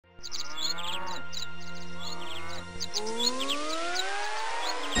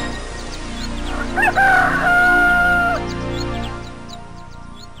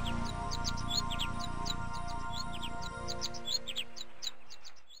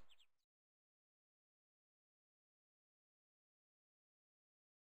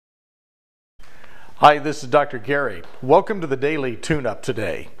Hi, this is Dr. Gary. Welcome to the Daily Tune-Up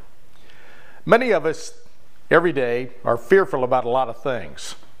today. Many of us every day are fearful about a lot of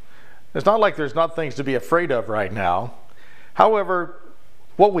things. It's not like there's not things to be afraid of right now. However,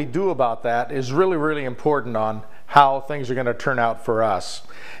 what we do about that is really important on how things are going to turn out for us.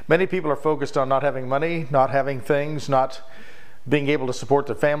 Many people are focused on not having money, not having things, not being able to support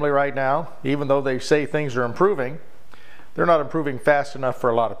their family right now. Even though they say things are improving, they're not improving fast enough for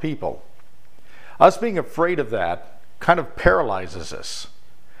a lot of people. Us being afraid of that kind of paralyzes us.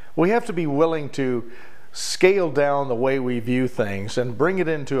 We have to be willing to scale down the way we view things and bring it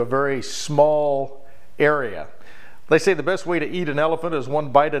into a very small area. They say the best way to eat an elephant is one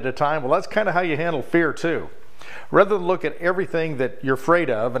bite at a time. Well, that's kind of how you handle fear too. Rather than look at everything that you're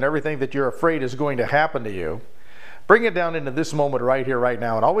afraid of and everything that you're afraid is going to happen to you, bring it down into this moment right here, right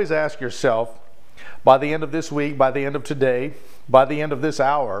now, and always ask yourself, by the end of this week, by the end of today, by the end of this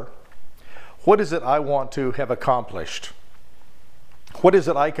hour, what is it I want to have accomplished? What is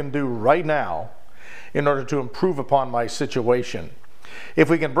it I can do right now in order to improve upon my situation? If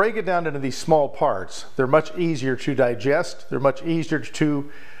we can break it down into these small parts, they're much easier to digest, they're much easier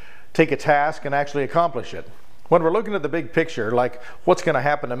to take a task and actually accomplish it. When we're looking at the big picture, like what's going to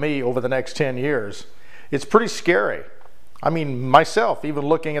happen to me over the next 10 years, it's pretty scary. I mean, myself, even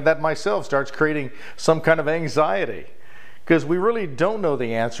looking at that myself starts creating some kind of anxiety. Because we really don't know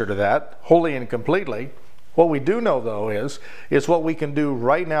the answer to that wholly and completely. What we do know though is what we can do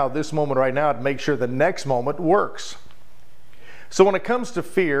right now, this moment right now, to make sure the next moment works. So when it comes to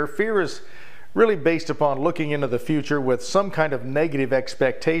fear, fear is really based upon looking into the future with some kind of negative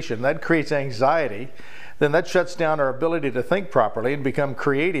expectation. That creates anxiety. Then that shuts down our ability to think properly and become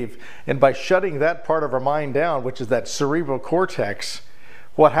creative. And by shutting that part of our mind down, which is that cerebral cortex,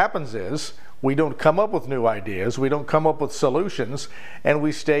 what happens is we don't come up with new ideas, we don't come up with solutions, and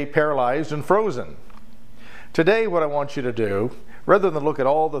we stay paralyzed and frozen. Today, what I want you to do, rather than look at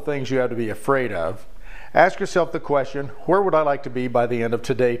all the things you have to be afraid of, ask yourself the question, where would I like to be by the end of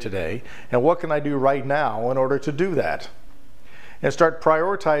today, and what can I do right now in order to do that? And start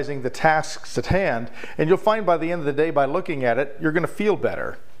prioritizing the tasks at hand, and you'll find by the end of the day, by looking at it, you're going to feel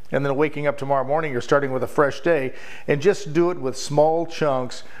better. And then waking up tomorrow morning, you're starting with a fresh day, and just do it with small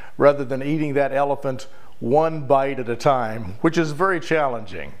chunks rather than eating that elephant one bite at a time, which is very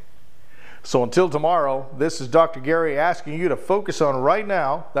challenging. So until tomorrow, this is Dr. Gary asking you to focus on right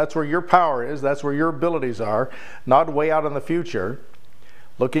now. That's where your power is, that's where your abilities are, not way out in the future.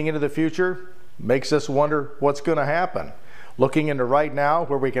 Looking into the future makes us wonder what's going to happen. Looking into right now,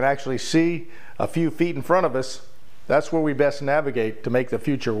 where we can actually see a few feet in front of us, that's where we best navigate to make the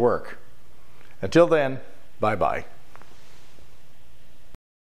future work. Until then, bye-bye.